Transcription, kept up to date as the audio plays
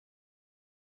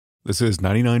This is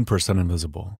 99%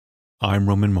 Invisible. I'm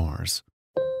Roman Mars.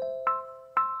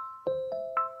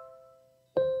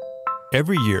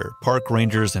 Every year, park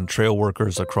rangers and trail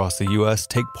workers across the U.S.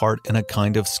 take part in a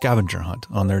kind of scavenger hunt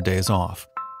on their days off.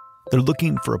 They're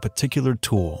looking for a particular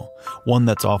tool, one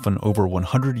that's often over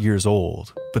 100 years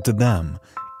old, but to them,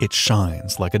 it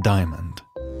shines like a diamond.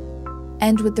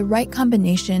 And with the right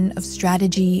combination of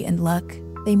strategy and luck,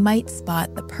 they might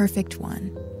spot the perfect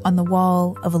one on the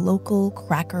wall of a local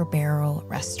Cracker Barrel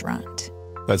restaurant.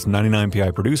 That's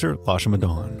 99PI producer Lasha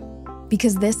Madon.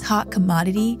 Because this hot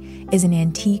commodity is an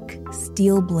antique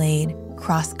steel blade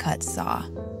crosscut saw.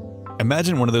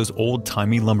 Imagine one of those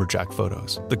old-timey lumberjack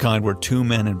photos, the kind where two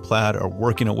men in plaid are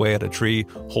working away at a tree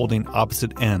holding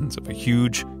opposite ends of a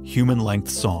huge, human-length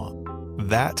saw.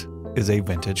 That is a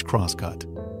vintage crosscut.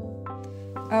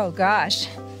 Oh, gosh.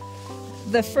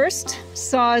 The first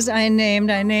saws I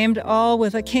named all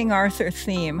with a King Arthur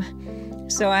theme.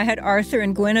 So I had Arthur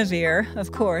and Guinevere,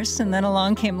 of course, and then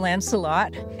along came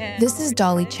Lancelot. This is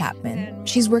Dolly Chapman.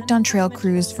 She's worked on trail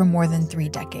crews for more than 3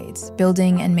 decades,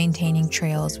 building and maintaining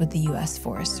trails with the U.S.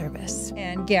 Forest Service.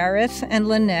 And Gareth and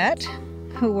Lynette,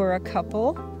 who were a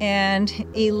couple, and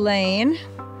Elaine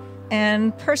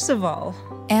and Percival.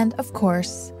 And, of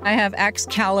course, I have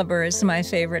Excalibur as my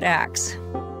favorite axe.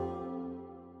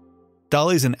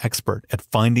 Dolly's an expert at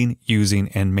finding, using,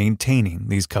 and maintaining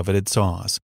these coveted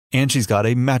saws. And she's got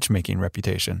a matchmaking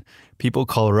reputation. People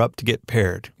call her up to get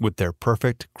paired with their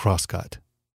perfect crosscut.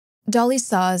 Dolly's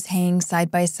saws hang side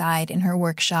by side in her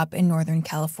workshop in Northern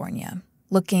California,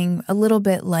 looking a little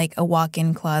bit like a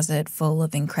walk-in closet full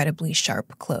of incredibly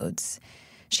sharp clothes.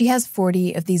 She has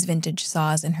 40 of these vintage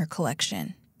saws in her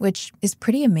collection, which is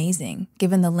pretty amazing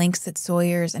given the lengths that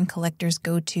sawyers and collectors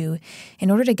go to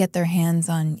in order to get their hands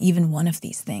on even one of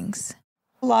these things.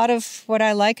 A lot of what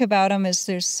I like about them is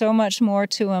there's so much more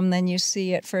to them than you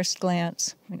see at first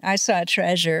glance. I saw a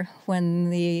treasure when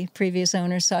the previous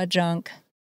owner saw junk.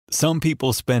 Some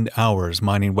people spend hours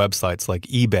mining websites like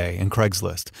eBay and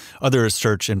Craigslist. Others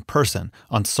search in person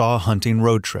on saw hunting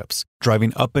road trips,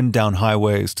 driving up and down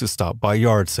highways to stop by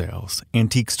yard sales,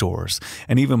 antique stores,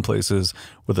 and even places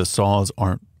where the saws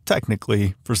aren't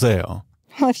technically for sale.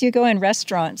 Well, if you go in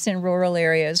restaurants in rural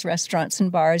areas, restaurants and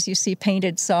bars, you see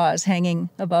painted saws hanging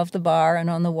above the bar and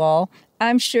on the wall.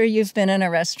 I'm sure you've been in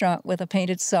a restaurant with a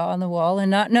painted saw on the wall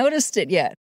and not noticed it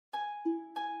yet.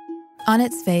 On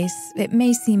its face, it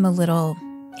may seem a little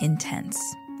intense,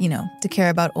 to care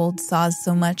about old saws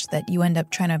so much that you end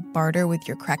up trying to barter with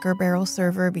your Cracker Barrel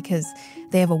server because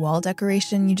they have a wall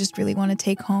decoration you just really want to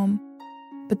take home.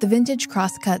 But the vintage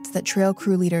crosscuts that trail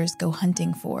crew leaders go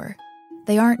hunting for,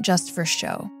 they aren't just for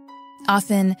show.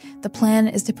 Often, the plan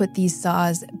is to put these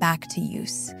saws back to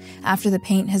use. After the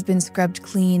paint has been scrubbed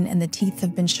clean and the teeth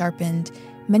have been sharpened,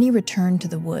 many return to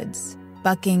the woods,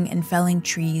 bucking and felling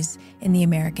trees in the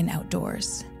American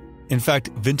outdoors. In fact,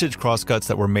 vintage crosscuts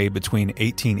that were made between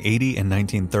 1880 and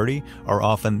 1930 are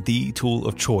often the tool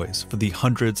of choice for the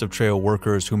hundreds of trail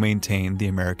workers who maintain the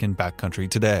American backcountry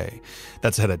today.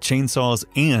 That's ahead of chainsaws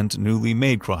and newly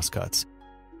made crosscuts.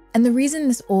 And the reason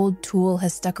this old tool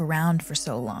has stuck around for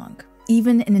so long,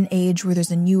 even in an age where there's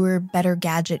a newer, better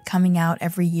gadget coming out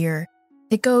every year,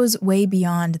 it goes way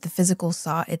beyond the physical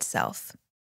saw itself.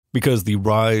 Because the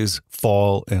rise,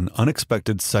 fall, and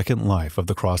unexpected second life of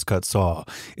the crosscut saw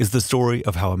is the story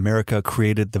of how America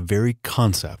created the very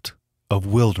concept of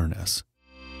wilderness.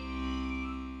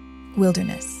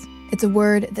 Wilderness. It's a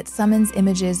word that summons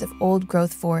images of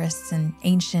old-growth forests and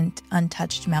ancient,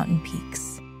 untouched mountain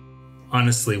peaks.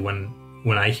 Honestly, when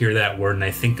I hear that word and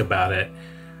I think about it,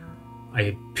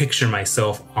 I picture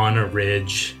myself on a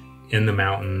ridge in the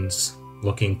mountains,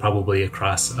 looking probably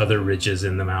across other ridges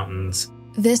in the mountains.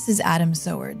 This is Adam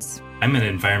Sowards. I'm an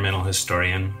environmental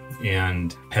historian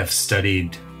and have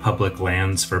studied public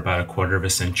lands for about a quarter of a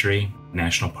century,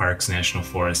 national parks, national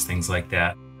forests, things like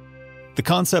that. The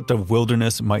concept of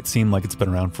wilderness might seem like it's been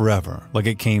around forever, like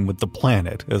it came with the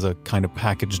planet as a kind of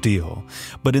package deal.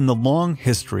 But in the long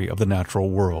history of the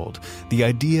natural world, the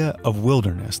idea of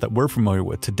wilderness that we're familiar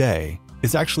with today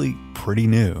is actually pretty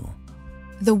new.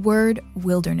 The word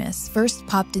wilderness first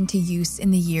popped into use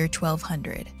in the year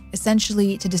 1200,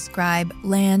 essentially to describe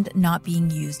land not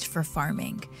being used for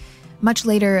farming. Much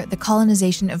later, the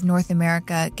colonization of North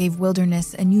America gave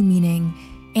wilderness a new meaning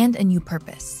and a new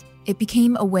purpose. It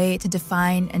became a way to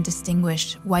define and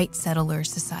distinguish white settler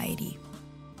society.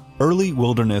 Early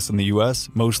wilderness in the U.S.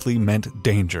 mostly meant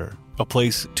danger, a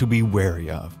place to be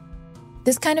wary of.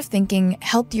 This kind of thinking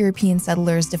helped European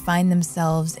settlers define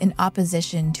themselves in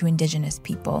opposition to indigenous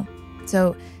people.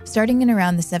 So, starting in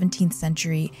around the 17th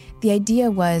century, the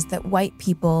idea was that white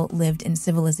people lived in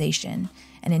civilization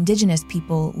and indigenous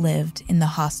people lived in the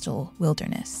hostile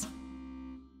wilderness.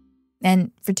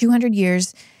 And for 200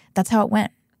 years, that's how it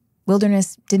went.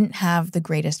 Wilderness didn't have the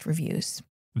greatest reviews.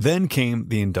 Then came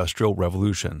the Industrial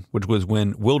Revolution, which was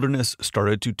when wilderness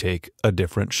started to take a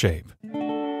different shape.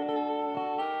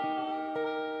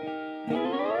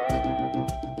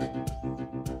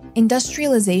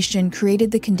 Industrialization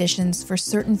created the conditions for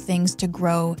certain things to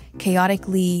grow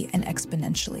chaotically and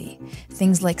exponentially.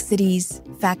 Things like cities,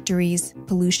 factories,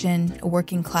 pollution, a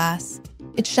working class.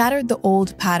 It shattered the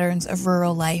old patterns of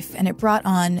rural life, and it brought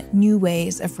on new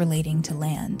ways of relating to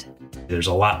land. There's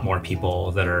a lot more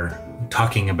people that are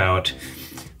talking about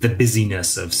the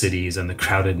busyness of cities and the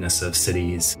crowdedness of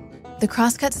cities. The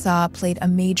crosscut saw played a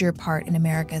major part in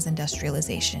America's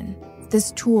industrialization.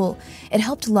 This tool, it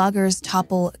helped loggers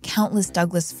topple countless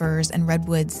Douglas firs and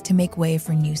redwoods to make way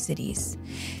for new cities.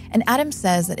 And Adams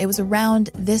says that it was around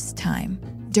this time,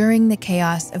 during the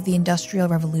chaos of the Industrial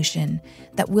Revolution,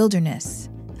 that wilderness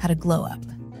had a glow up.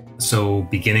 So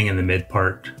beginning in the mid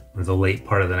part or the late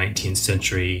part of the 19th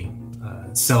century,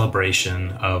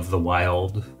 celebration of the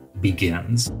wild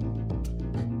begins.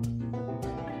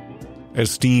 As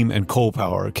steam and coal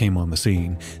power came on the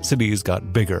scene, cities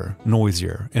got bigger,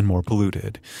 noisier, and more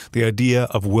polluted. The idea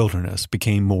of wilderness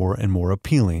became more and more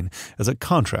appealing as a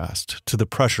contrast to the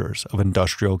pressures of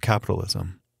industrial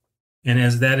capitalism. And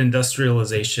as that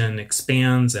industrialization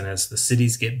expands and as the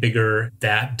cities get bigger,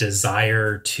 that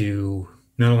desire to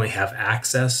not only have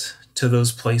access to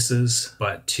those places,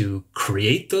 but to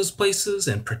create those places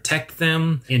and protect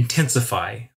them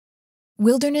intensify.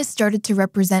 Wilderness started to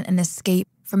represent an escape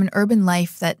from an urban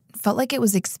life that felt like it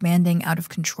was expanding out of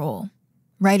control.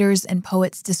 Writers and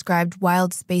poets described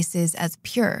wild spaces as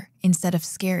pure instead of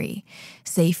scary,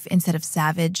 safe instead of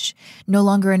savage, no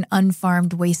longer an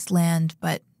unfarmed wasteland,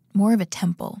 but more of a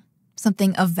temple,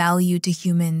 something of value to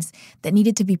humans that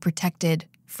needed to be protected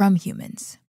from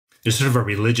humans. There's sort of a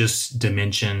religious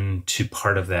dimension to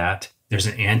part of that. There's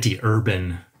an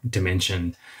anti-urban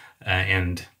dimension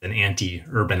and an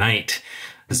anti-urbanite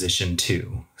position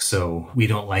too. So we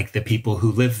don't like the people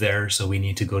who live there, so we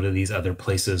need to go to these other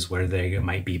places where they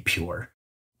might be pure.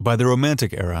 By the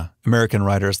Romantic era, American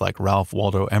writers like Ralph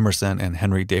Waldo Emerson and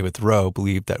Henry David Thoreau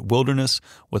believed that wilderness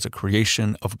was a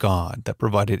creation of God that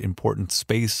provided important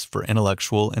space for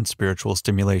intellectual and spiritual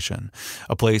stimulation,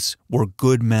 a place where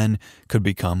good men could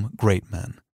become great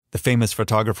men. The famous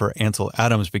photographer Ansel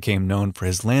Adams became known for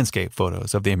his landscape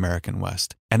photos of the American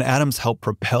West, and Adams helped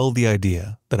propel the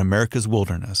idea that America's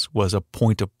wilderness was a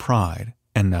point of pride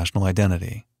and national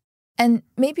identity. And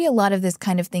maybe a lot of this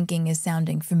kind of thinking is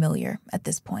sounding familiar at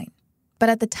this point. But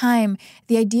at the time,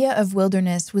 the idea of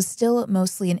wilderness was still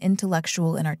mostly an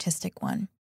intellectual and artistic one.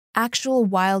 Actual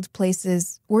wild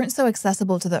places weren't so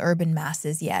accessible to the urban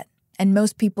masses yet, and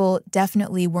most people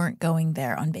definitely weren't going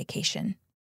there on vacation.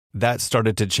 That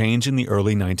started to change in the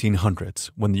early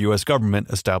 1900s when the U.S. government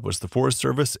established the Forest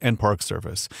Service and Park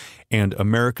Service, and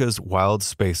America's wild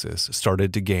spaces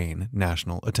started to gain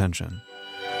national attention.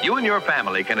 You and your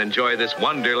family can enjoy this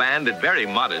wonderland at very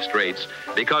modest rates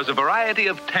because a variety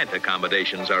of tent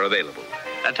accommodations are available.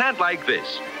 A tent like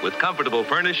this, with comfortable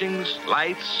furnishings,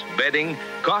 lights, bedding,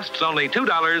 costs only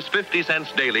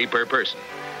 $2.50 daily per person.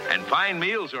 And fine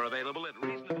meals are available at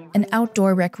reasonable... An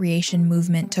outdoor recreation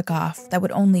movement took off that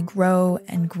would only grow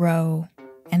and grow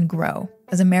and grow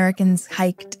as Americans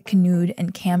hiked, canoed,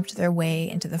 and camped their way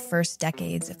into the first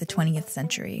decades of the 20th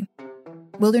century.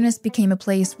 Wilderness became a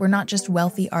place where not just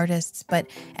wealthy artists, but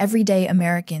everyday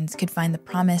Americans could find the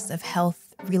promise of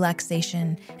health,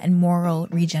 relaxation, and moral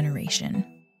regeneration.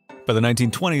 By the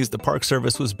 1920s, the Park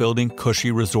Service was building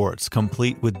cushy resorts,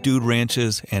 complete with dude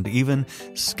ranches and even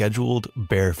scheduled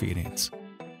bear feedings.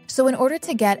 So in order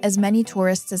to get as many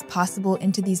tourists as possible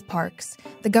into these parks,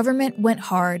 the government went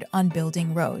hard on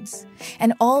building roads.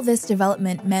 And all this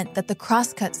development meant that the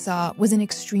crosscut saw was in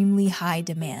extremely high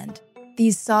demand.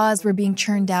 These saws were being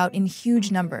churned out in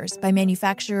huge numbers by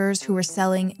manufacturers who were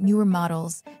selling newer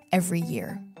models every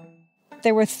year.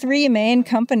 There were three main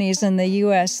companies in the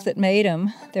U.S. that made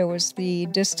them. There was the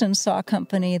Diston Saw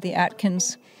Company, the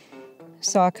Atkins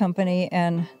Saw Company,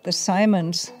 and the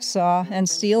Simons Saw and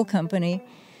Steel Company.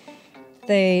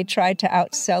 They tried to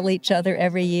outsell each other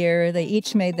every year. They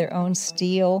each made their own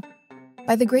steel.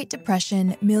 By the Great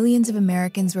Depression, millions of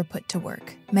Americans were put to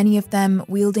work, many of them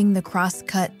wielding the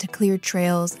crosscut to clear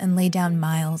trails and lay down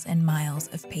miles and miles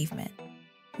of pavement.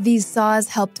 These saws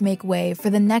helped make way for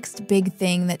the next big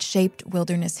thing that shaped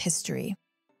wilderness history: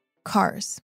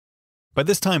 cars. By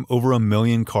this time, over 1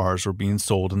 million cars were being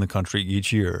sold in the country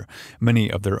each year, many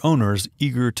of their owners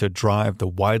eager to drive the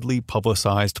widely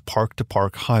publicized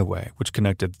Park-to-Park Highway, which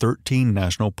connected 13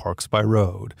 national parks by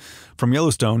road. From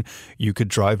Yellowstone, you could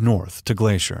drive north to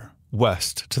Glacier,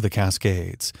 west to the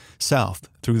Cascades, south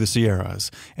through the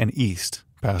Sierras, and east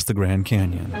past the Grand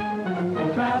Canyon.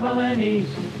 Traveling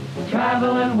east,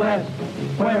 traveling west,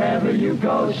 wherever you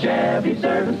go, Chevy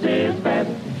service is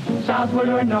best. Southward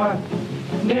or north,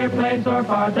 near place or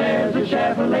far, there's a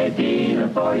Chevrolet dealer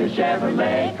for your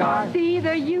Chevrolet car. See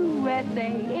the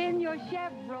USA in your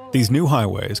Chevrolet. These new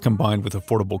highways, combined with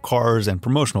affordable cars and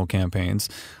promotional campaigns,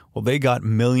 well, they got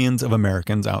millions of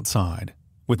Americans outside.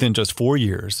 Within just 4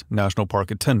 years, national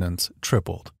park attendance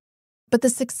tripled. But the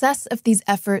success of these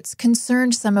efforts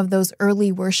concerned some of those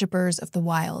early worshipers of the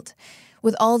wild.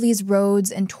 With all these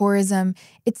roads and tourism,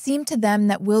 it seemed to them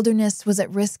that wilderness was at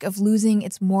risk of losing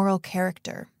its moral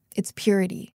character, its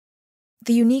purity.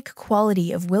 The unique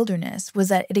quality of wilderness was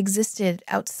that it existed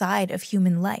outside of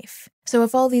human life. So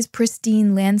if all these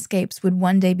pristine landscapes would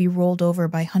one day be rolled over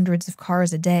by hundreds of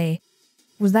cars a day,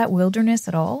 was that wilderness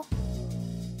at all?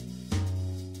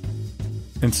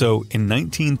 And so, in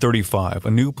 1935,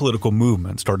 a new political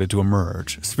movement started to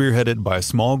emerge, spearheaded by a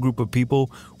small group of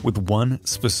people with one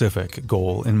specific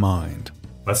goal in mind.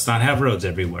 Let's not have roads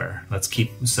everywhere. Let's keep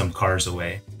some cars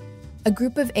away. A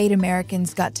group of 8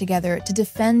 Americans got together to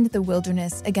defend the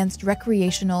wilderness against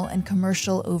recreational and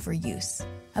commercial overuse.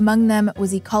 Among them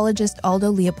was ecologist Aldo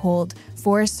Leopold,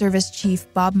 Forest Service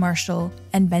Chief Bob Marshall,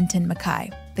 and Benton Mackay,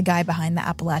 the guy behind the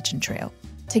Appalachian Trail.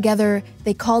 Together,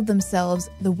 they called themselves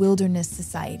the Wilderness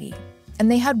Society, and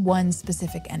they had one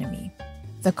specific enemy,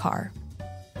 the car.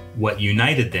 What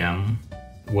united them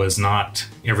was not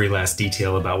every last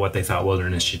detail about what they thought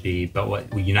wilderness should be, but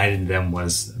what united them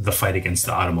was the fight against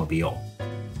the automobile.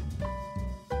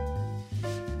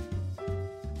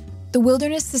 The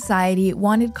Wilderness Society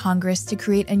wanted Congress to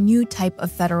create a new type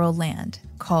of federal land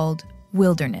called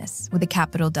wilderness, with a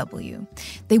capital W.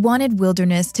 They wanted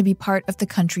wilderness to be part of the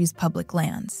country's public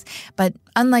lands. But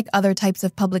unlike other types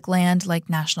of public land like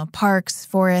national parks,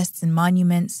 forests, and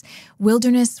monuments,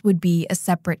 wilderness would be a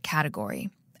separate category,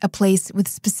 a place with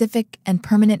specific and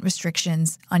permanent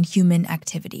restrictions on human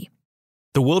activity.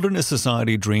 The Wilderness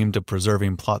Society dreamed of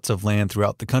preserving plots of land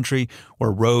throughout the country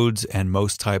where roads and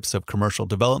most types of commercial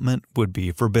development would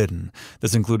be forbidden.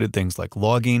 This included things like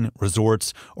logging,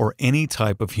 resorts, or any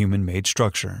type of human-made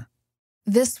structure.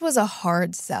 This was a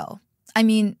hard sell. I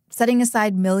mean, setting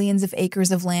aside millions of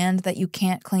acres of land that you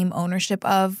can't claim ownership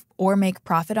of or make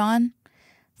profit on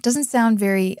doesn't sound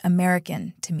very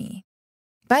American to me.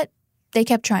 But they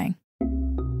kept trying.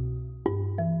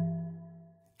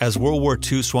 As World War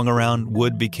II swung around,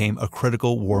 wood became a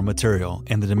critical war material,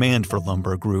 and the demand for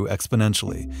lumber grew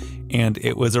exponentially. And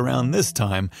it was around this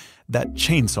time that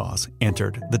chainsaws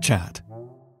entered the chat.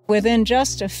 Within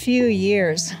just a few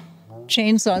years,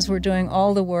 chainsaws were doing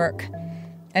all the work,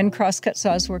 and crosscut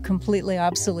saws were completely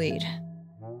obsolete.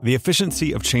 The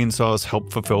efficiency of chainsaws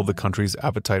helped fulfill the country's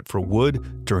appetite for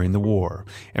wood during the war,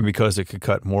 and because it could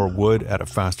cut more wood at a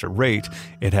faster rate,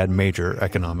 it had major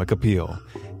economic appeal.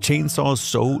 Chainsaws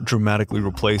so dramatically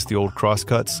replaced the old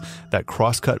crosscuts that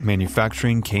crosscut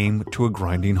manufacturing came to a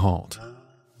grinding halt.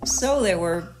 So there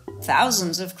were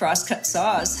thousands of crosscut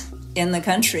saws in the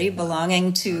country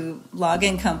belonging to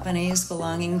logging companies,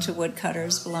 belonging to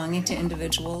woodcutters, belonging to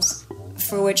individuals,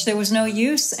 for which there was no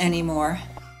use anymore.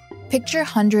 Picture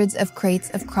hundreds of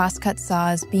crates of crosscut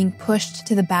saws being pushed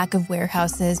to the back of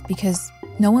warehouses because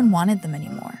no one wanted them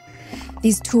anymore.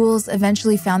 These tools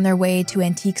eventually found their way to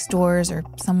antique stores or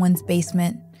someone's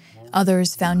basement.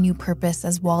 Others found new purpose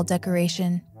as wall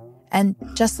decoration. And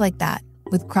just like that,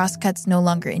 with crosscuts no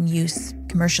longer in use,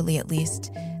 commercially at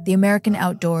least, the American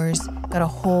outdoors got a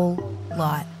whole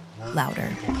lot louder.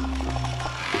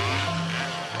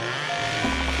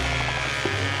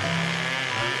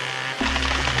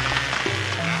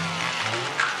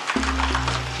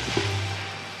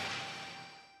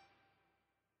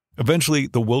 Eventually,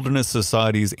 the Wilderness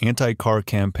Society's anti-car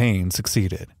campaign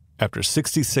succeeded. After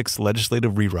 66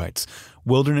 legislative rewrites,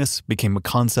 wilderness became a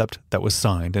concept that was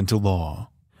signed into law.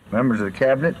 Members of the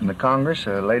Cabinet and the Congress,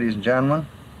 ladies and gentlemen,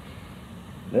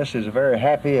 this is a very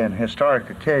happy and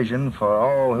historic occasion for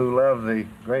all who love the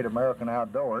great American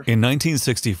outdoors. In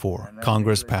 1964,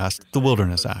 Congress passed the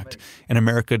Wilderness Act, and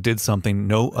America did something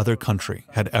no other country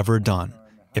had ever done.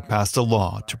 It passed a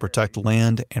law to protect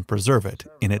land and preserve it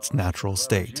in its natural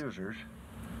state.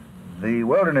 The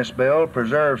Wilderness Bill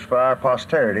preserves for our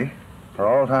posterity, for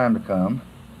all time to come,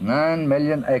 9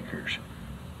 million acres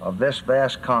of this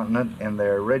vast continent in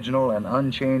their original and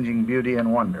unchanging beauty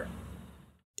and wonder.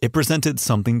 It presented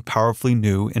something powerfully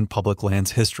new in public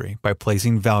lands history by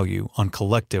placing value on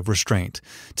collective restraint.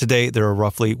 Today, there are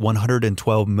roughly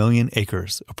 112 million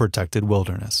acres of protected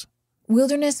wilderness.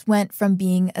 Wilderness went from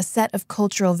being a set of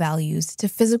cultural values to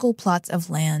physical plots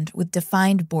of land with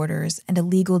defined borders and a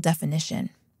legal definition.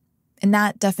 And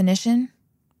that definition,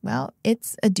 well,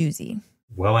 it's a doozy.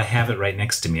 Well, I have it right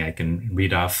next to me. I can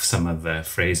read off some of the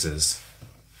phrases.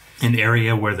 An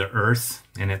area where the earth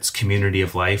and its community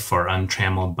of life are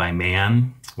untrammeled by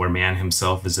man, where man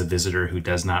himself is a visitor who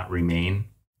does not remain.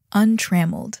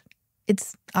 Untrammeled.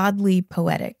 It's oddly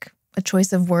poetic, a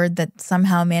choice of word that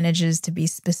somehow manages to be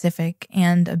specific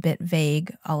and a bit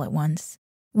vague all at once.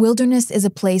 Wilderness is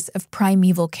a place of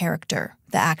primeval character,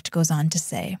 the act goes on to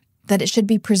say, that it should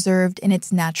be preserved in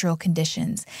its natural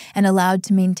conditions and allowed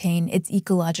to maintain its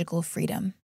ecological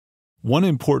freedom. One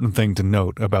important thing to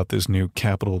note about this new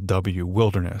capital W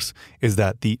wilderness is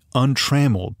that the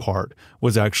untrammeled part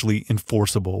was actually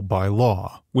enforceable by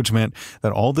law, which meant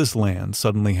that all this land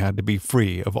suddenly had to be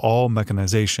free of all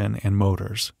mechanization and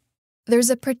motors.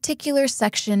 There's a particular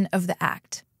section of the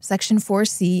Act, Section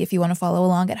 4C if you want to follow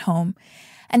along at home,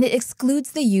 and it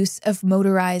excludes the use of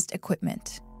motorized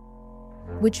equipment,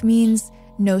 which means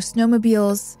no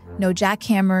snowmobiles, no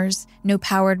jackhammers, no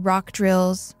powered rock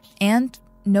drills, and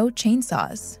no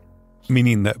chainsaws.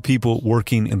 Meaning that people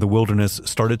working in the wilderness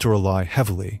started to rely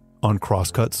heavily on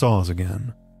crosscut saws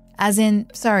again. As in,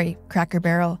 sorry, Cracker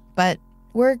Barrel, but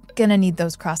we're gonna need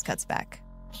those crosscuts back.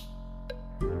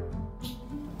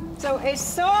 So a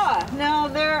saw. Now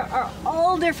there are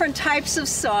all different types of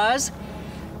saws,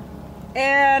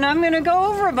 and I'm going to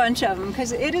go over a bunch of them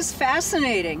because it is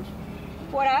fascinating.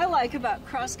 What I like about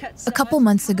crosscut saws... A couple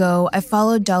months ago, I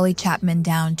followed Dolly Chapman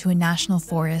down to a national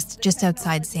forest just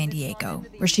outside San Diego,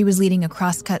 where she was leading a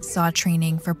crosscut saw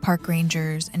training for park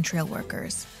rangers and trail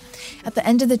workers. At the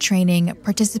end of the training,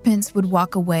 participants would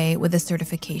walk away with a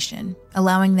certification,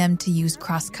 allowing them to use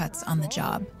crosscuts on the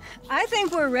job. I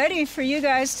think we're ready for you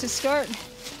guys to start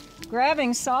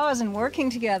grabbing saws and working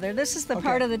together. This is the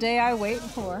part of the day I wait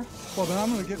for. Well, then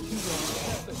I'm going to get to the...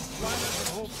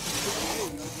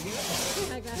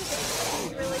 I got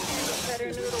it. Really better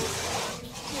noodles.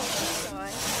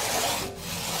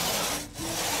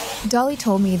 Dolly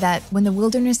told me that when the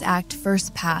Wilderness Act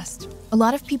first passed, a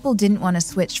lot of people didn't want to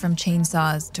switch from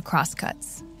chainsaws to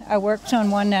crosscuts. I worked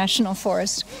on one national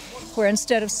forest where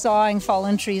instead of sawing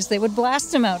fallen trees, they would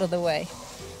blast them out of the way.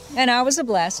 And I was a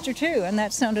blaster too, and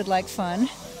that sounded like fun.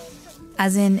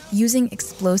 As in using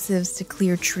explosives to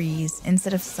clear trees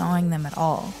instead of sawing them at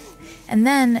all. And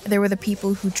then there were the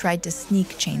people who tried to sneak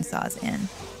chainsaws in.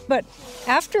 But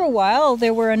after a while,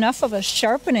 there were enough of us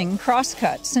sharpening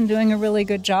crosscuts and doing a really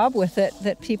good job with it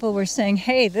that people were saying,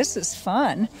 hey, this is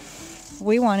fun.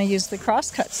 We want to use the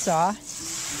crosscut saw.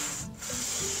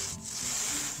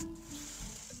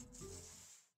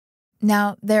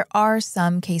 Now, there are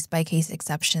some case-by-case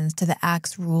exceptions to the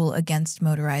Act's rule against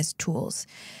motorized tools.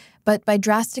 But by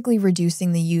drastically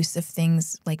reducing the use of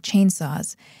things like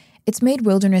chainsaws, it's made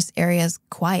wilderness areas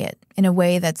quiet in a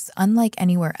way that's unlike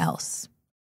anywhere else.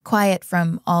 Quiet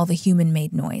from all the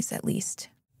human-made noise, at least.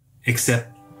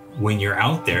 Except when you're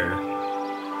out there,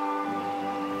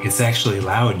 it's actually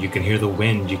loud. You can hear the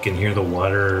wind. You can hear the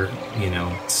water,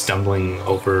 stumbling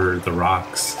over the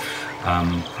rocks.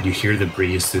 You hear the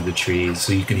breeze through the trees.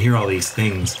 So you can hear all these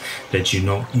things that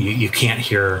you can't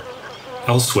hear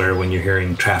elsewhere when you're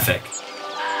hearing traffic.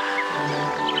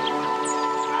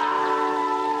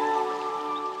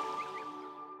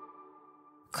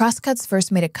 Crosscuts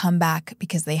first made a comeback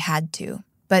because they had to,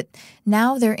 but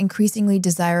now they're increasingly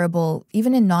desirable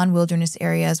even in non-wilderness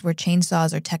areas where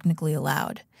chainsaws are technically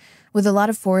allowed. With a lot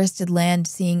of forested land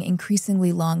seeing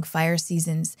increasingly long fire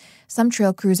seasons, some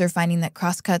trail crews are finding that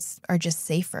crosscuts are just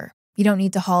safer. You don't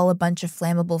need to haul a bunch of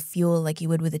flammable fuel like you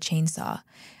would with a chainsaw,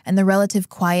 and the relative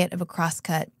quiet of a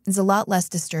crosscut is a lot less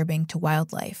disturbing to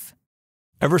wildlife.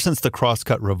 Ever since the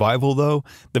crosscut revival, though,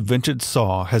 the vintage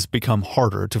saw has become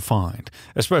harder to find,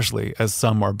 especially as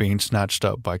some are being snatched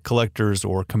up by collectors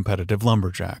or competitive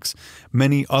lumberjacks.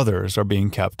 Many others are being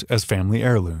kept as family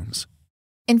heirlooms.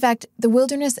 In fact, the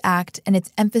Wilderness Act and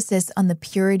its emphasis on the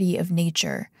purity of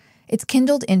nature, it's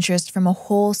kindled interest from a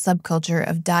whole subculture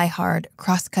of die-hard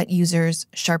crosscut users,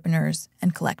 sharpeners,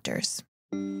 and collectors.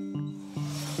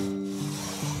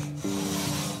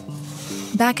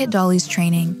 Back at Dolly's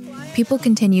training, people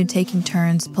continued taking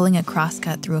turns pulling a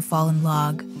crosscut through a fallen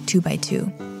log, 2 by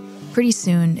 2. Pretty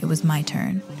soon, it was my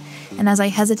turn. And as I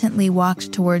hesitantly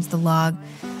walked towards the log,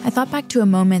 I thought back to a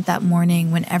moment that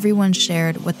morning when everyone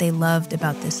shared what they loved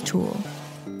about this tool.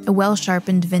 A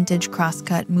well-sharpened vintage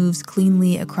crosscut moves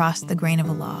cleanly across the grain of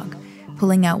a log,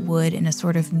 pulling out wood in a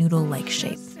sort of noodle-like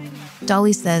shape.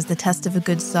 Dolly says the test of a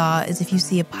good saw is if you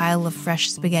see a pile of fresh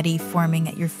spaghetti forming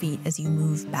at your feet as you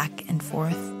move back and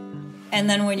forth. And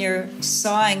then when you're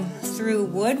sawing through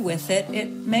wood with it,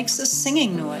 it makes a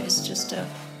singing noise, just a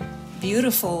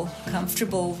beautiful,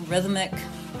 comfortable, rhythmic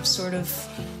sort of,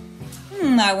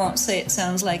 I won't say it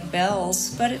sounds like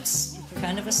bells, but it's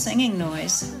kind of a singing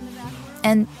noise.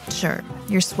 And sure,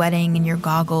 you're sweating in your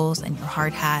goggles and your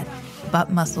hard hat, butt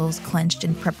muscles clenched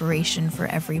in preparation for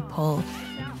every pull.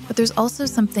 But there's also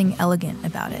something elegant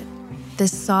about it.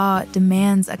 This saw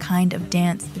demands a kind of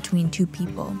dance between two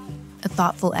people, a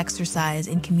thoughtful exercise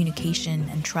in communication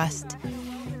and trust.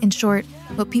 In short,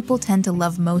 what people tend to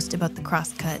love most about the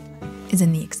crosscut is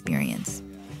in the experience.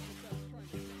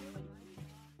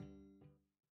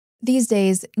 These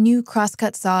days, new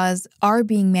crosscut saws are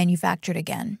being manufactured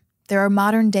again. There are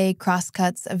modern-day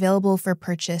crosscuts available for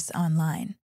purchase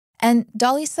online. And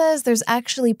Dolly says there's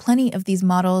actually plenty of these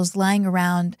models lying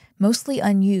around, mostly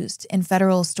unused, in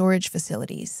federal storage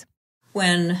facilities.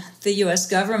 When the U.S.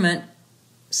 government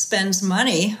spends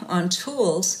money on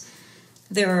tools,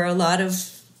 there are a lot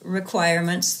of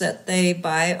requirements that they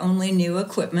buy only new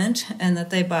equipment and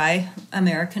that they buy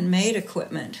American-made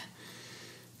equipment.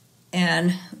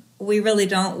 And we really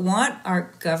don't want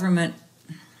our government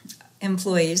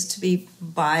employees to be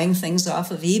buying things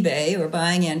off of eBay or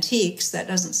buying antiques. That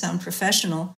doesn't sound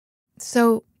professional.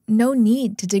 So no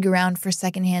need to dig around for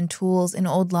secondhand tools in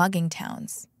old logging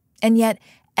towns. And yet,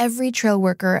 every trail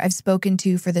worker I've spoken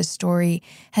to for this story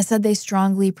has said they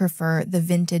strongly prefer the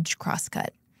vintage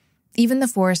crosscut. Even the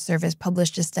Forest Service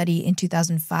published a study in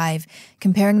 2005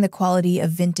 comparing the quality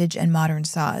of vintage and modern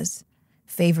saws,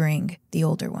 favoring the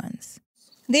older ones.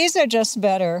 These are just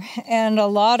better, and a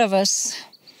lot of us,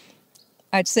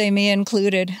 I'd say me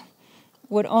included,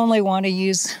 would only want to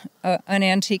use an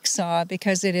antique saw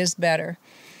because it is better.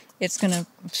 It's going to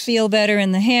feel better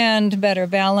in the hand, better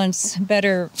balance,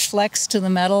 better flex to the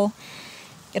metal.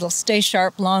 It'll stay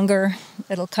sharp longer.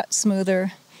 It'll cut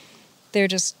smoother. They're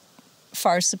just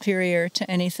far superior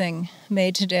to anything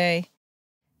made today.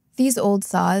 These old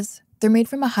saws, they're made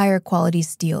from a higher quality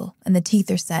steel, and the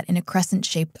teeth are set in a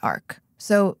crescent-shaped arc.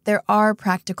 So there are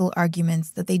practical arguments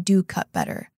that they do cut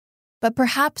better. But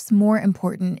perhaps more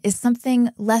important is something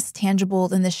less tangible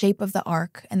than the shape of the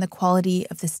arc and the quality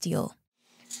of the steel.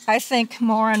 I think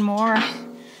more and more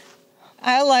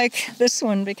I like this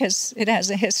one because it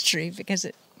has a history, because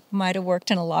it might have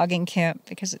worked in a logging camp,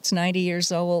 because it's 90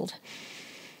 years old,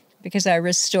 because I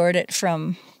restored it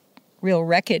from real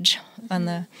wreckage on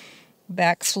the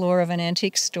back floor of an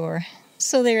antique store.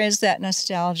 So there is that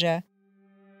nostalgia.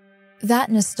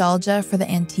 That nostalgia for the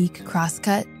antique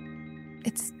crosscut,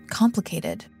 it's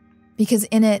complicated. Because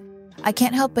in it, I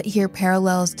can't help but hear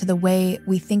parallels to the way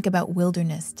we think about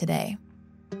wilderness today.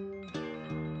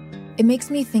 It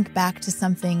makes me think back to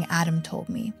something Adam told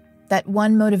me, that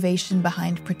one motivation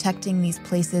behind protecting these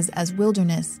places as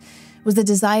wilderness was the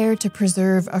desire to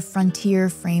preserve a frontier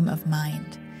frame of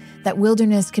mind, that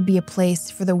wilderness could be a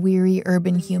place for the weary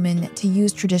urban human to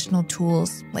use traditional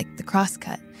tools like the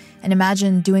crosscut and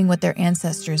imagine doing what their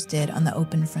ancestors did on the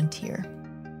open frontier.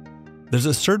 There's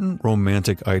a certain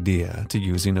romantic idea to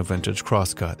using a vintage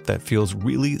crosscut that feels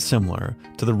really similar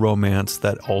to the romance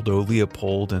that Aldo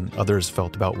Leopold and others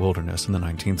felt about wilderness in the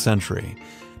 19th century.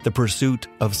 The pursuit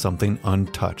of something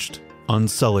untouched,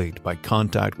 unsullied by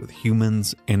contact with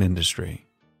humans and industry.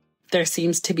 There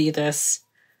seems to be this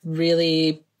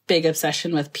really big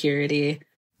obsession with purity.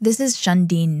 This is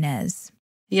Shundeen Nez.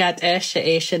 Shundeen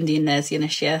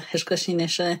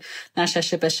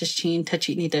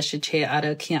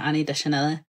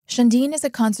is a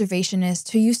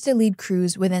conservationist who used to lead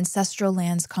crews with Ancestral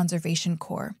Lands Conservation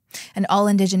Corps, an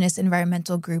all-indigenous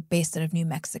environmental group based out of New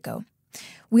Mexico.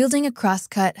 Wielding a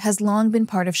crosscut has long been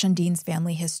part of Shundeen's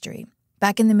family history.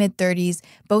 Back in the mid-30s,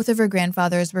 both of her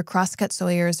grandfathers were crosscut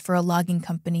sawyers for a logging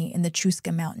company in the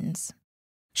Chusca Mountains.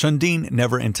 Shundeen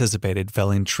never anticipated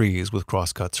felling trees with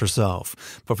crosscuts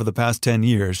herself, but for the past 10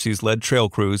 years, she's led trail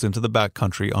crews into the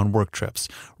backcountry on work trips,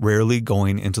 rarely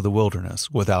going into the wilderness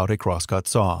without a crosscut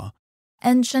saw.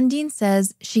 And Shundeen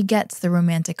says she gets the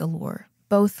romantic allure,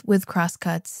 both with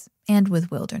crosscuts and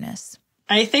with wilderness.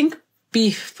 I think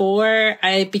before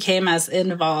I became as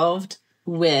involved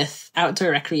with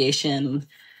outdoor recreation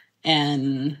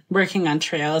and working on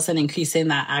trails and increasing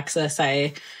that access,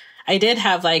 I did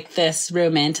have like this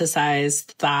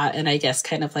romanticized thought, and I guess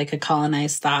kind of like a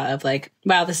colonized thought of like,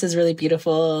 wow, this is really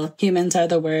beautiful. Humans are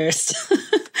the worst.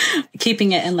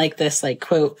 Keeping it in like this like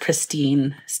quote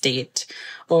pristine state,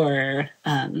 or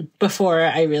before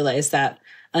I realized that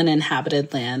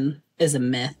uninhabited land is a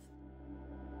myth.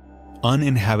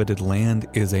 uninhabited land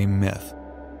is a myth.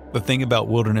 The thing about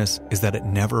wilderness is that it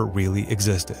never really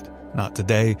existed. Not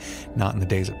today, not in the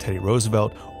days of Teddy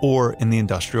Roosevelt, or in the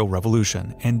Industrial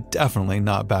Revolution, and definitely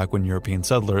not back when European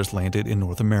settlers landed in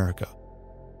North America.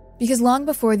 Because long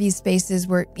before these spaces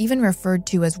were even referred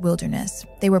to as wilderness,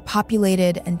 they were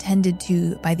populated and tended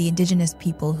to by the indigenous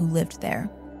people who lived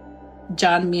there.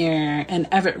 John Muir and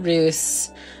Everett Roos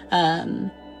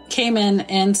came in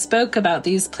and spoke about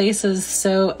these places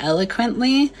so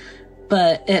eloquently,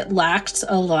 but it lacked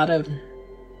a lot of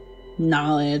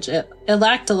knowledge. It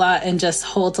lacked a lot and just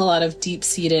holds a lot of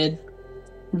deep-seated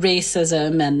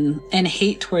racism and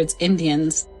hate towards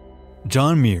Indians.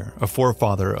 John Muir, a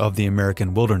forefather of the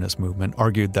American wilderness movement,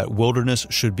 argued that wilderness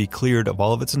should be cleared of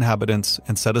all of its inhabitants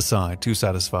and set aside to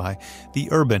satisfy the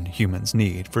urban human's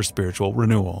need for spiritual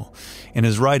renewal. In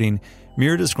his writing,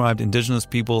 Muir described indigenous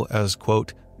people as,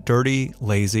 quote, dirty,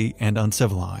 lazy, and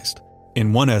uncivilized.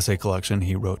 In one essay collection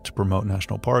he wrote to promote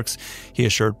national parks, he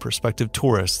assured prospective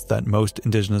tourists that most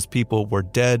indigenous people were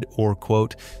dead or,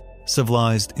 quote,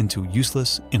 civilized into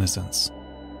useless innocence.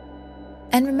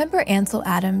 And remember Ansel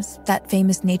Adams, that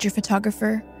famous nature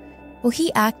photographer? Well,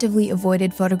 he actively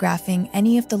avoided photographing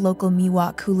any of the local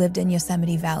Miwok who lived in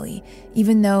Yosemite Valley,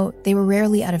 even though they were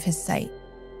rarely out of his sight.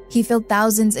 He filled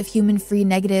thousands of human-free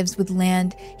negatives with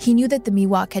land he knew that the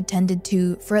Miwok had tended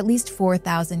to for at least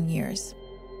 4,000 years.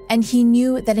 And he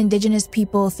knew that indigenous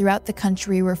people throughout the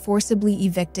country were forcibly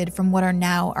evicted from what are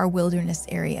now our wilderness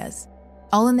areas,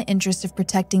 all in the interest of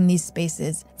protecting these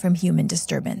spaces from human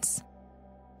disturbance.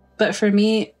 But for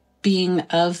me, being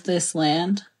of this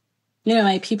land,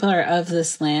 my people are of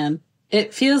this land.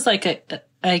 It feels like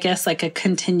a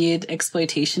continued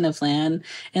exploitation of land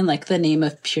in like the name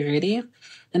of purity.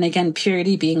 And again,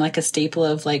 purity being like a staple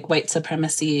of like white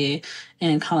supremacy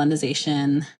and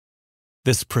colonization.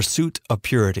 This pursuit of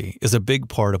purity is a big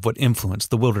part of what influenced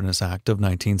the Wilderness Act of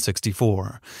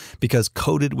 1964, because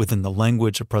coded within the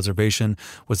language of preservation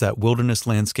was that wilderness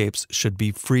landscapes should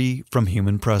be free from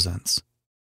human presence.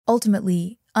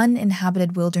 Ultimately,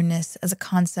 uninhabited wilderness as a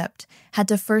concept had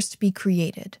to first be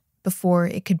created before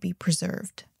it could be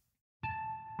preserved.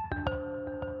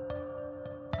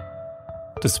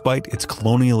 Despite its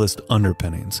colonialist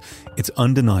underpinnings, it's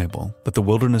undeniable that the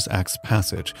Wilderness Act's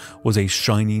passage was a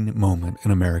shining moment in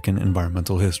American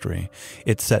environmental history.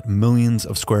 It set millions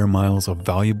of square miles of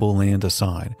valuable land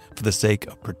aside for the sake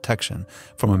of protection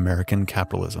from American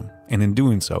capitalism. And in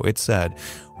doing so, it said,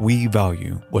 we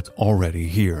value what's already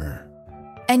here.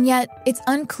 And yet, it's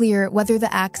unclear whether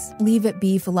the Act's leave it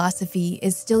be philosophy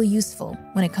is still useful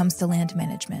when it comes to land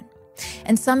management.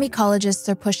 And some ecologists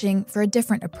are pushing for a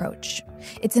different approach.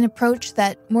 It's an approach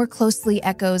that more closely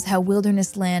echoes how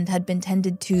wilderness land had been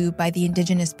tended to by the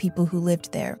indigenous people who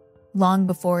lived there, long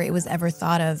before it was ever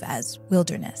thought of as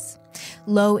wilderness.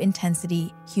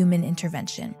 Low-intensity human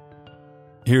intervention.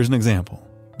 Here's an example.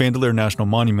 Bandelier National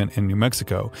Monument in New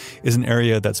Mexico is an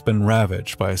area that's been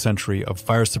ravaged by a century of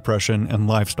fire suppression and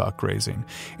livestock grazing,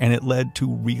 and it led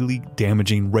to really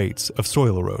damaging rates of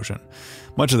soil erosion.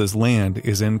 Much of this land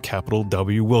is in capital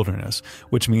W wilderness,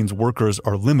 which means workers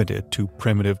are limited to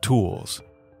primitive tools.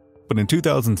 But in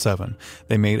 2007,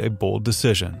 they made a bold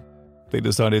decision. They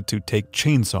decided to take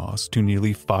chainsaws to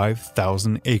nearly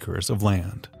 5,000 acres of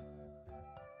land.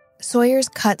 Sawyers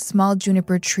cut small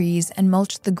juniper trees and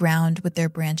mulched the ground with their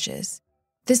branches.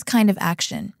 This kind of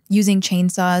action, using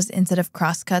chainsaws instead of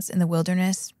crosscuts in the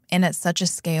wilderness, and at such a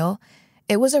scale,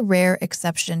 it was a rare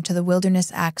exception to the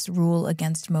Wilderness Act's rule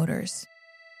against motors.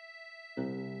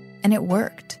 And it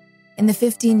worked. In the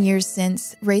 15 years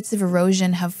since, rates of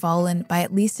erosion have fallen by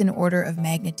at least an order of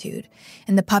magnitude,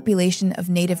 and the population of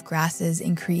native grasses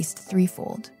increased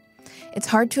threefold. It's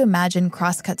hard to imagine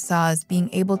crosscut saws being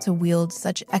able to wield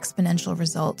such exponential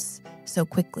results so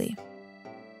quickly.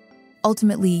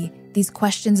 Ultimately, these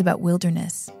questions about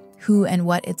wilderness, who and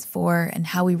what it's for and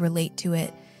how we relate to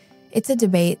it, it's a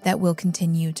debate that will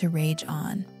continue to rage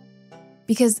on.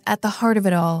 Because at the heart of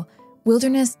it all,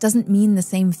 wilderness doesn't mean the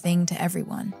same thing to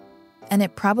everyone, and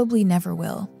it probably never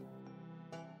will.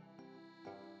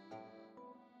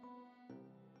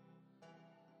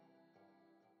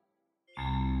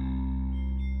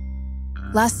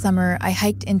 Last summer, I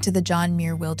hiked into the John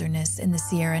Muir Wilderness in the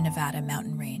Sierra Nevada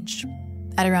mountain range.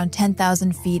 At around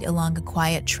 10,000 feet along a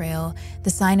quiet trail, the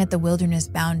sign at the wilderness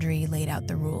boundary laid out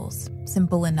the rules,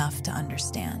 simple enough to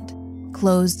understand.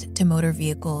 Closed to motor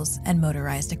vehicles and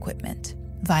motorized equipment.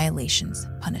 Violations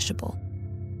punishable.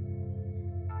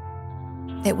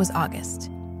 It was August.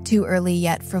 Too early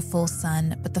yet for full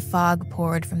sun, but the fog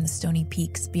poured from the stony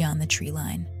peaks beyond the tree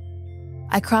line.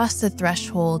 I crossed the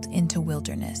threshold into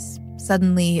wilderness,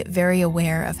 suddenly very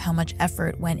aware of how much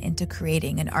effort went into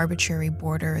creating an arbitrary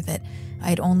border that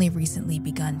I'd only recently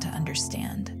begun to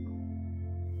understand.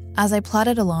 As I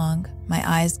plodded along, my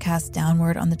eyes cast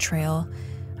downward on the trail,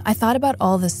 I thought about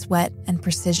all the sweat and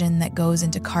precision that goes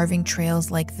into carving trails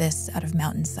like this out of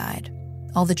mountainside,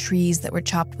 all the trees that were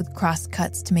chopped with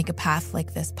crosscuts to make a path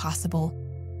like this possible.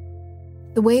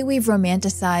 The way we've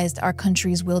romanticized our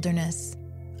country's wilderness,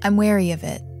 I'm wary of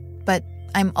it, but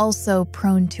I'm also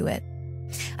prone to it.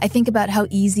 I think about how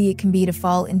easy it can be to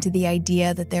fall into the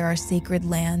idea that there are sacred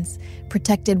lands,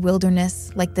 protected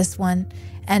wilderness like this one,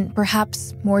 and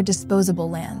perhaps more disposable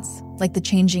lands, like the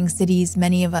changing cities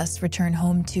many of us return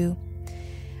home to.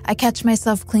 I catch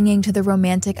myself clinging to the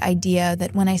romantic idea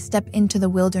that when I step into the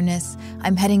wilderness,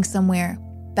 I'm heading somewhere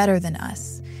better than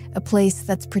us, a place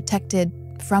that's protected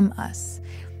from us,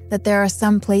 that there are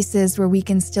some places where we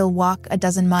can still walk a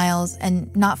dozen miles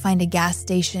and not find a gas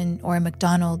station or a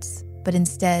McDonald's, but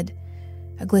instead,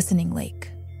 a glistening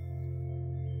lake.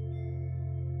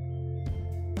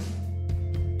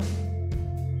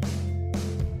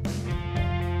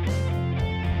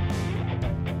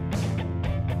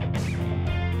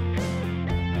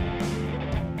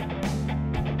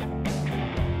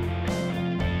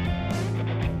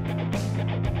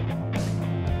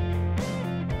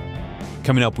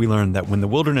 Coming up, we learned that when the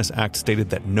Wilderness Act stated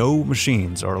that no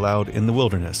machines are allowed in the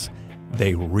wilderness,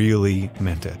 they really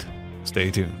meant it.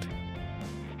 Stay tuned.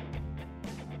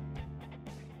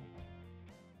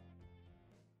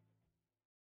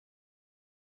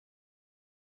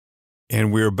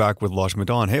 And we're back with Lasha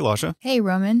Madan. Hey, Lasha. Hey,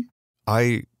 Roman.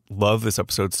 I love this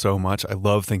episode so much. I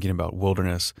love thinking about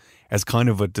wilderness as kind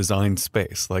of a design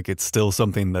space. Like, it's still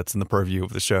something that's in the purview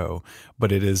of the show,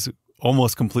 but it is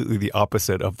almost completely the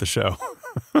opposite of the show.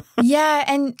 Yeah,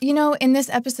 and in this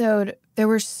episode, there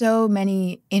were so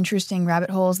many interesting rabbit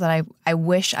holes that I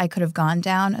wish I could have gone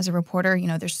down as a reporter.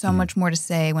 There's so much more to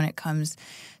say when it comes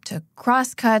to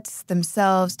crosscuts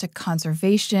themselves, to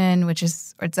conservation, which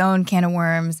is its own can of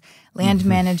worms, land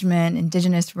management,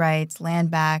 indigenous rights,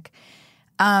 land back.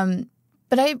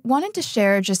 But I wanted to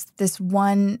share just this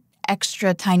one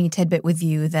extra tiny tidbit with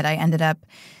you that I ended up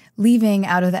leaving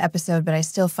out of the episode, but I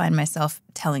still find myself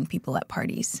telling people at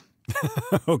parties.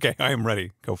 Okay, I am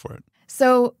ready. Go for it.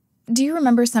 So, do you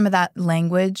remember some of that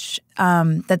language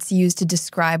that's used to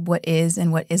describe what is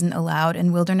and what isn't allowed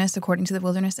in wilderness according to the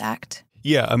Wilderness Act?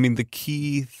 Yeah, I mean, the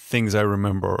key things I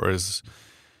remember is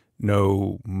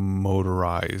no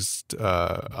motorized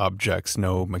objects,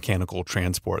 no mechanical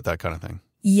transport, that kind of thing.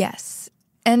 Yes.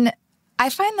 And I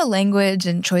find the language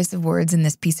and choice of words in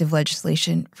this piece of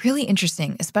legislation really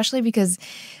interesting, especially because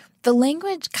the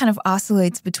language kind of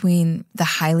oscillates between the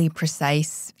highly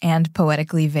precise and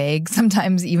poetically vague,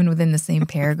 sometimes even within the same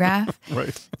paragraph.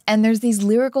 Right. And there's these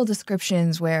lyrical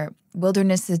descriptions where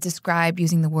wilderness is described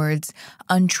using the words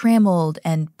untrammeled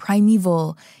and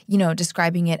primeval,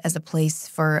 describing it as a place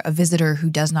for a visitor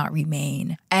who does not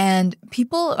remain. And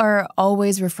people are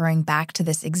always referring back to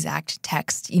this exact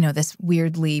text, this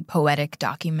weirdly poetic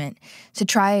document, to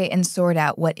try and sort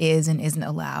out what is and isn't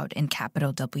allowed in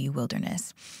capital W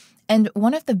wilderness. And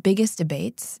one of the biggest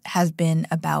debates has been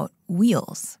about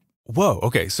wheels. Whoa,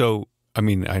 okay, so I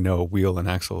mean, I know wheel and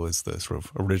axle is the sort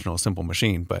of original simple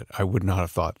machine, but I would not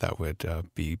have thought that would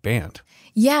be banned.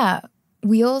 Yeah,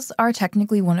 wheels are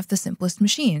technically one of the simplest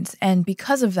machines, and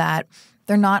because of that,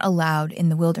 they're not allowed in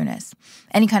the wilderness.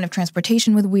 Any kind of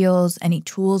transportation with wheels, any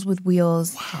tools with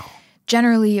wheels. Wow.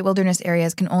 Generally, wilderness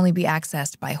areas can only be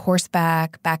accessed by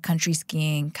horseback, backcountry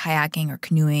skiing, kayaking, or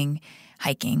canoeing,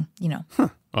 hiking, Huh.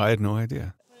 I had no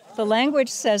idea. The language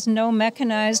says no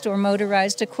mechanized or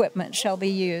motorized equipment shall be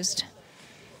used.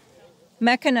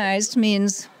 Mechanized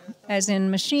means as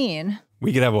in machine.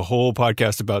 We could have a whole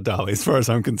podcast about Dolly as far as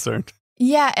I'm concerned.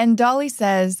 Yeah, and Dolly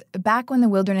says back when the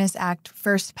Wilderness Act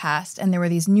first passed and there were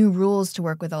these new rules to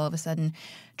work with all of a sudden,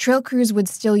 trail crews would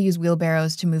still use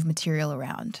wheelbarrows to move material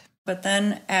around. But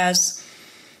then as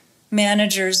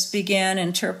managers began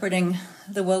interpreting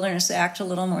the Wilderness Act a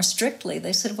little more strictly,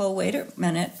 they said, well, wait a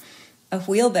minute. A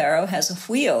wheelbarrow has a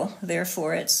wheel,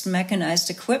 therefore it's mechanized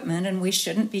equipment, and we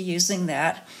shouldn't be using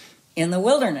that in the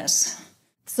wilderness.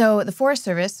 So the Forest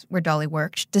Service, where Dolly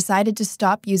worked, decided to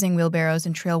stop using wheelbarrows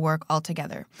in trail work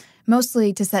altogether,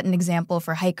 mostly to set an example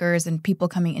for hikers and people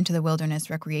coming into the wilderness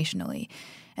recreationally.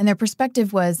 And their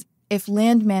perspective was, if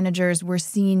land managers were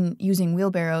seen using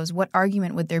wheelbarrows, what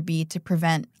argument would there be to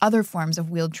prevent other forms of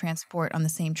wheeled transport on the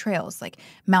same trails, like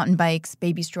mountain bikes,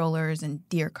 baby strollers, and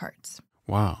deer carts?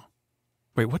 Wow.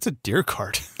 Wait, what's a deer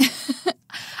cart?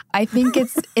 I think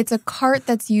it's a cart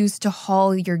that's used to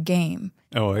haul your game.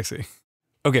 Oh, I see.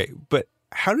 Okay, but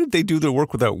how did they do their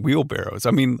work without wheelbarrows?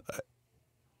 I mean,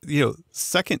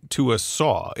 second to a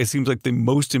saw, it seems like the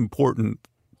most important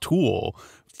tool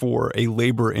for a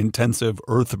labor-intensive,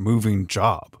 earth-moving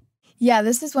job. Yeah,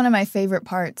 this is one of my favorite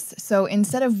parts. So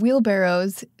instead of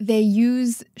wheelbarrows, they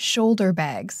use shoulder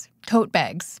bags, tote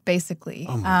bags, basically,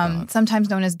 sometimes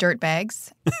known as dirt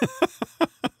bags,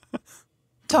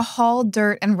 to haul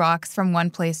dirt and rocks from one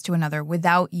place to another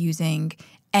without using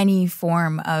any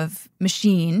form of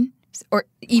machine, or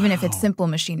even if it's simple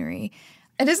machinery.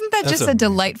 And isn't that just a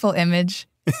delightful image?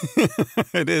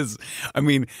 It is. I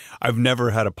mean, I've never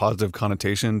had a positive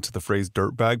connotation to the phrase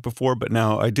dirtbag before, but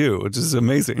now I do, which is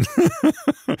amazing.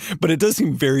 But it does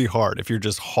seem very hard if you're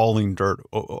just hauling dirt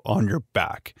on your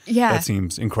back. Yeah. That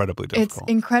seems incredibly difficult.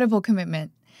 It's incredible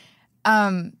commitment.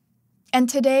 And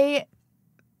today,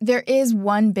 there is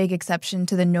one big exception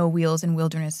to the no wheels in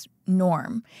wilderness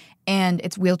norm, and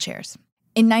it's wheelchairs.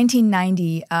 In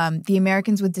 1990, the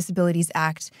Americans with Disabilities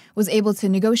Act was able to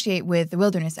negotiate with the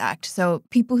Wilderness Act. So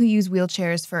people who use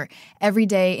wheelchairs for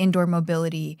everyday indoor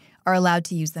mobility are allowed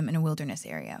to use them in a wilderness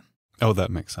area. Oh,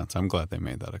 that makes sense. I'm glad they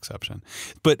made that exception.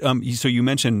 But so you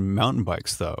mentioned mountain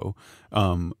bikes, though.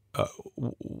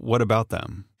 What about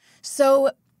them?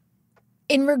 So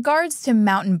in regards to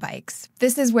mountain bikes,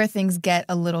 this is where things get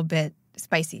a little bit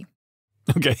spicy.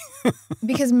 Okay.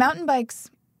 Because mountain bikes,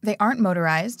 they aren't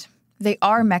motorized. They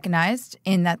are mechanized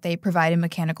in that they provide a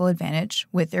mechanical advantage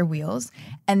with their wheels,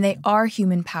 and they are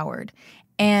human-powered,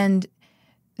 and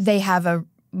they have a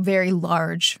very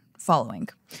large following.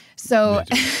 So,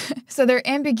 so their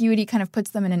ambiguity kind of puts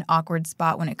them in an awkward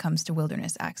spot when it comes to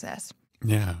wilderness access.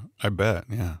 Yeah, I bet,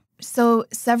 yeah. So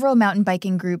several mountain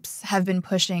biking groups have been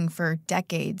pushing for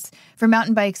decades for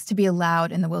mountain bikes to be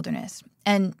allowed in the wilderness.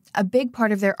 And a big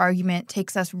part of their argument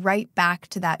takes us right back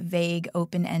to that vague,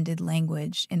 open-ended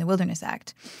language in the Wilderness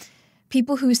Act.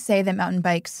 People who say that mountain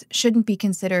bikes shouldn't be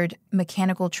considered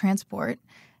mechanical transport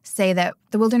say that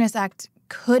the Wilderness Act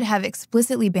could have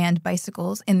explicitly banned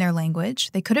bicycles in their language.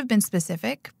 They could have been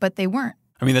specific, but they weren't.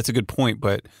 I mean, that's a good point,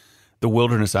 but the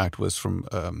Wilderness Act was from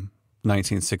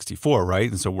 1964, right?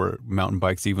 And so were mountain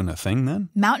bikes even a thing then?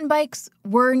 Mountain bikes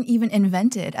weren't even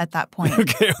invented at that point.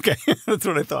 Okay. That's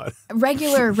what I thought.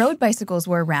 Regular road bicycles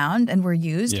were around and were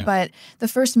used, but the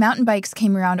first mountain bikes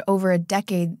came around over a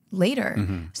decade later.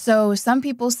 Mm-hmm. So some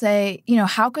people say,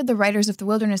 how could the writers of the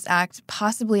Wilderness Act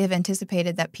possibly have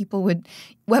anticipated that people would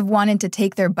have wanted to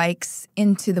take their bikes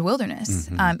into the wilderness,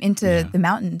 into the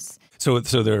mountains? So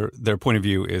their point of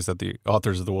view is that the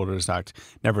authors of the Wilderness Act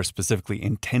never specifically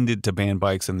intended to ban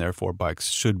bikes, and therefore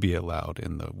bikes should be allowed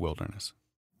in the wilderness.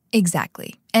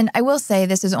 Exactly. And I will say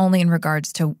this is only in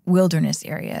regards to wilderness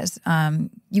areas.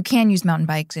 You can use mountain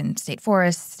bikes in state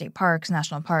forests, state parks,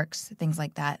 national parks, things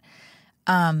like that.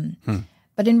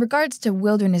 But in regards to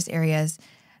wilderness areas,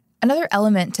 another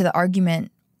element to the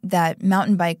argument that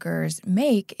mountain bikers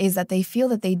make is that they feel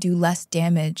that they do less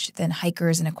damage than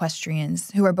hikers and equestrians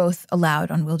who are both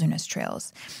allowed on wilderness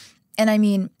trails. And I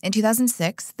mean, in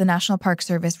 2006, the National Park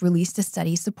Service released a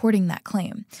study supporting that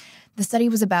claim. The study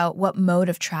was about what mode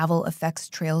of travel affects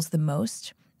trails the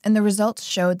most, and the results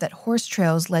showed that horse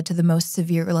trails led to the most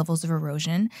severe levels of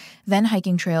erosion, then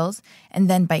hiking trails, and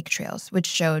then bike trails, which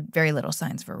showed very little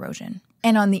signs of erosion.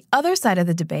 And on the other side of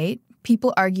the debate,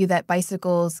 people argue that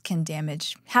bicycles can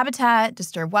damage habitat,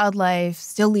 disturb wildlife,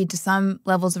 still lead to some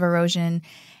levels of erosion,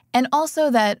 and also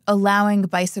that allowing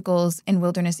bicycles in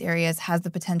wilderness areas has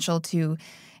the potential to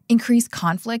increase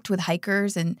conflict with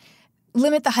hikers and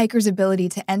limit the hiker's ability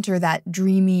to enter that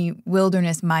dreamy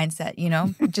wilderness mindset,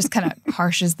 It just kind of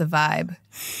harshes the vibe.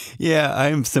 Yeah,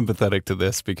 I'm sympathetic to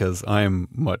this because I'm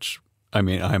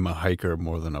a hiker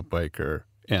more than a biker,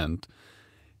 and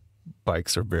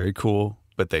bikes are very cool,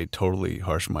 but they totally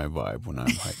harsh my vibe when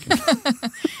I'm hiking.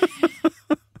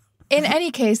 In any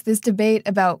case, this debate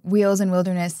about wheels in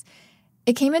wilderness,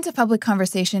 it came into public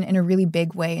conversation in a really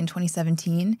big way in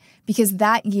 2017 because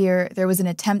that year there was an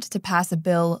attempt to pass a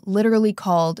bill literally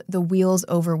called the Wheels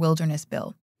Over Wilderness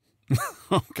Bill.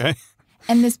 Okay.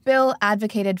 And this bill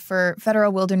advocated for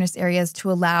federal wilderness areas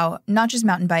to allow not just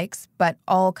mountain bikes, but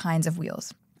all kinds of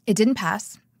wheels. It didn't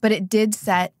pass, but it did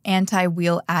set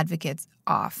anti-wheel advocates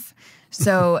off.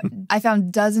 So I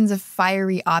found dozens of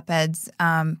fiery op-eds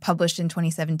published in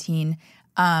 2017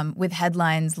 with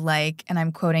headlines like, and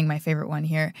I'm quoting my favorite one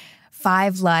here,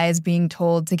 5 lies being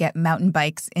told to get mountain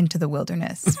bikes into the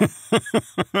wilderness.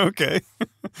 Okay.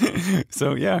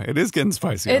 So, yeah, it is getting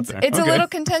spicy out there. It's a little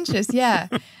contentious, yeah.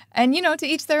 And, to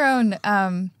each their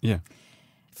own. Yeah.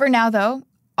 For now, though,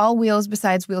 all wheels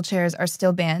besides wheelchairs are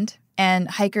still banned, and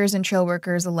hikers and trail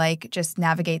workers alike just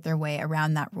navigate their way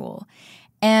around that rule.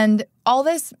 And all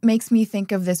this makes me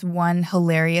think of this one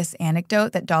hilarious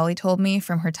anecdote that Dolly told me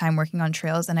from her time working on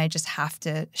trails, and I just have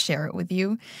to share it with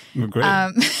you. Great.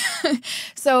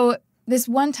 So this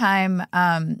one time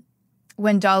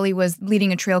when Dolly was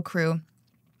leading a trail crew,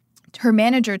 her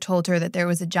manager told her that there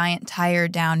was a giant tire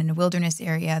down in a wilderness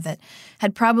area that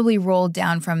had probably rolled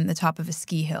down from the top of a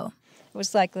ski hill. It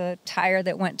was like a tire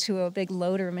that went to a big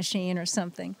loader machine or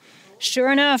something.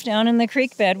 Sure enough, down in the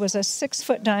creek bed was a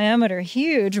 6-foot diameter,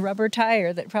 huge rubber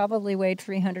tire that probably weighed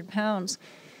 300 pounds.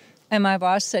 And my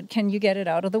boss said, "Can you get it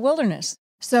out of the wilderness?"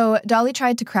 So Dolly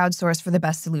tried to crowdsource for the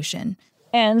best solution.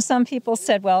 And some people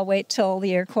said, well, wait till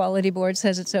the Air Quality Board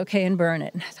says it's okay and burn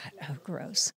it. And I thought, oh,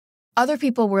 gross. Other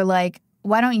people were like,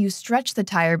 why don't you stretch the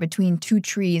tire between 2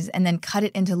 trees and then cut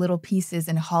it into little pieces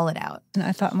and haul it out? And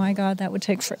I thought, my God, that would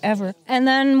take forever. And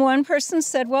then one person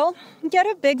said, well, get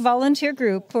a big volunteer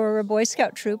group or a Boy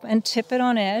Scout troop and tip it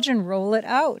on edge and roll it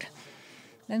out.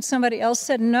 And somebody else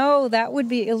said, no, that would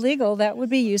be illegal. That would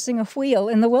be using a wheel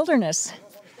in the wilderness.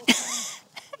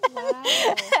 Wow.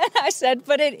 And I said,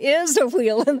 but it is a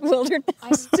wheel in the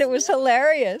wilderness. It was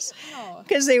hilarious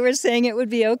because they were saying it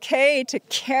would be okay to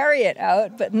carry it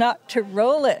out, but not to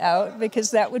roll it out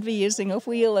because that would be using a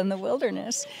wheel in the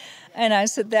wilderness. And I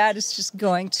said, that is just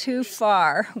going too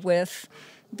far with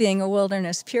being a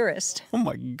wilderness purist. Oh,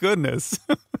 my goodness.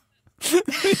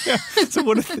 Yeah. So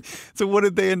what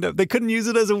did they end up? They couldn't use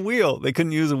it as a wheel. They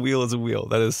couldn't use a wheel as a wheel.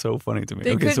 That is so funny to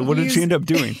me. Okay, so what did she end up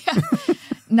doing?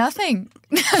 Nothing.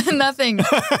 Nothing.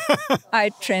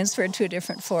 I transferred to a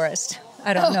different forest.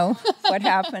 I don't know what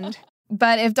happened.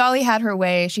 But if Dolly had her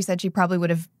way, she said she probably would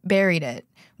have buried it,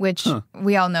 which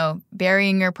we all know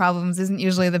burying your problems isn't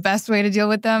usually the best way to deal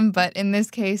with them. But in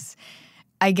this case,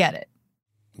 I get it.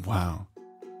 Wow.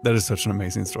 That is such an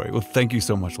amazing story. Well, thank you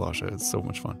so much, Lasha. It's so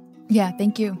much fun. Yeah,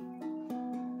 thank you.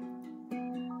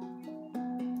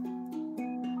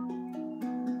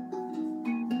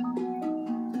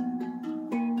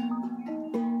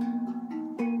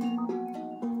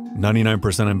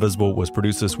 "99% Invisible" was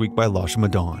produced this week by Lasha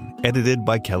Madon, edited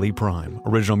by Kelly Prime,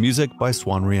 original music by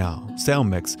Swan Real, sound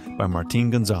mix by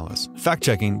Martin Gonzalez,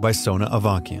 fact-checking by Sona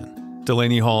Avakian.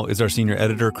 Delaney Hall is our senior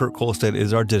editor. Kurt Kolstead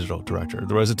is our digital director.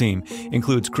 The rest of the team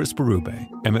includes Chris Berube,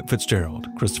 Emmett Fitzgerald,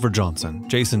 Christopher Johnson,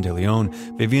 Jason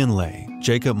DeLeon, Vivian Leigh,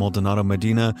 Jacob Maldonado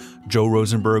Medina, Joe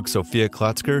Rosenberg, Sophia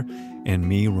Klatzker, and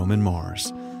me, Roman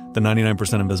Mars. The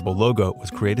 99% Invisible logo was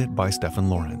created by Stefan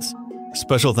Lawrence.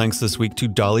 Special thanks this week to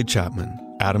Dolly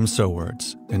Chapman, Adam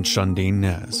Sowards, and Shundeen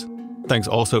Nez. Thanks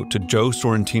also to Joe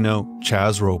Sorrentino,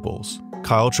 Chaz Robles,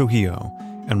 Kyle Trujillo,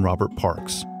 and Robert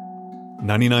Parks.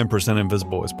 99%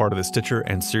 Invisible is part of the Stitcher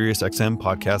and SiriusXM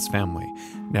podcast family,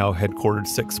 now headquartered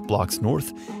 6 blocks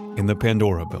north in the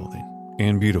Pandora Building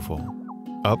in beautiful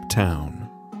Uptown,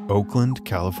 Oakland,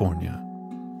 California.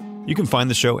 You can find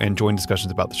the show and join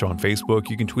discussions about the show on Facebook.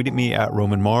 You can tweet at me at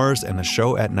Roman Mars and the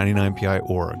show at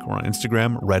 99pi.org. We're on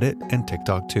Instagram, Reddit, and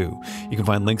TikTok too. You can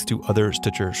find links to other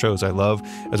Stitcher shows I love,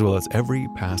 as well as every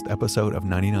past episode of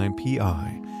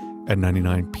 99pi at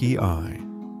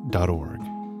 99pi.org.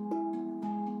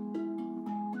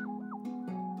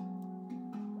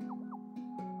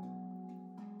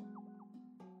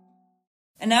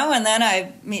 And now and then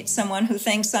I meet someone who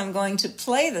thinks I'm going to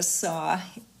play the saw.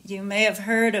 You may have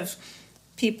heard of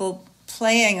people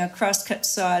playing a crosscut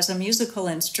saw as a musical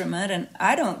instrument, and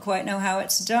I don't quite know how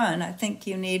it's done. I think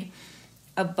you need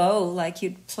a bow like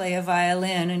you'd play a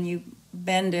violin, and you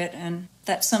bend it, and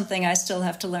that's something I still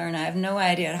have to learn. I have no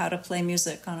idea how to play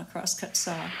music on a crosscut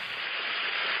saw. Lovely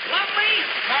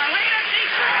Marlena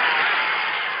Dietrich!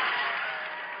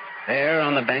 There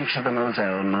on the banks of the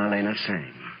Moselle, Marlena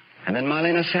sang. And then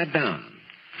Marlena sat down,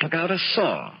 took out a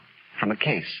saw from a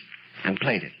case, and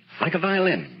played it like a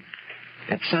violin.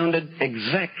 It sounded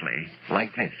exactly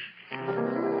like this.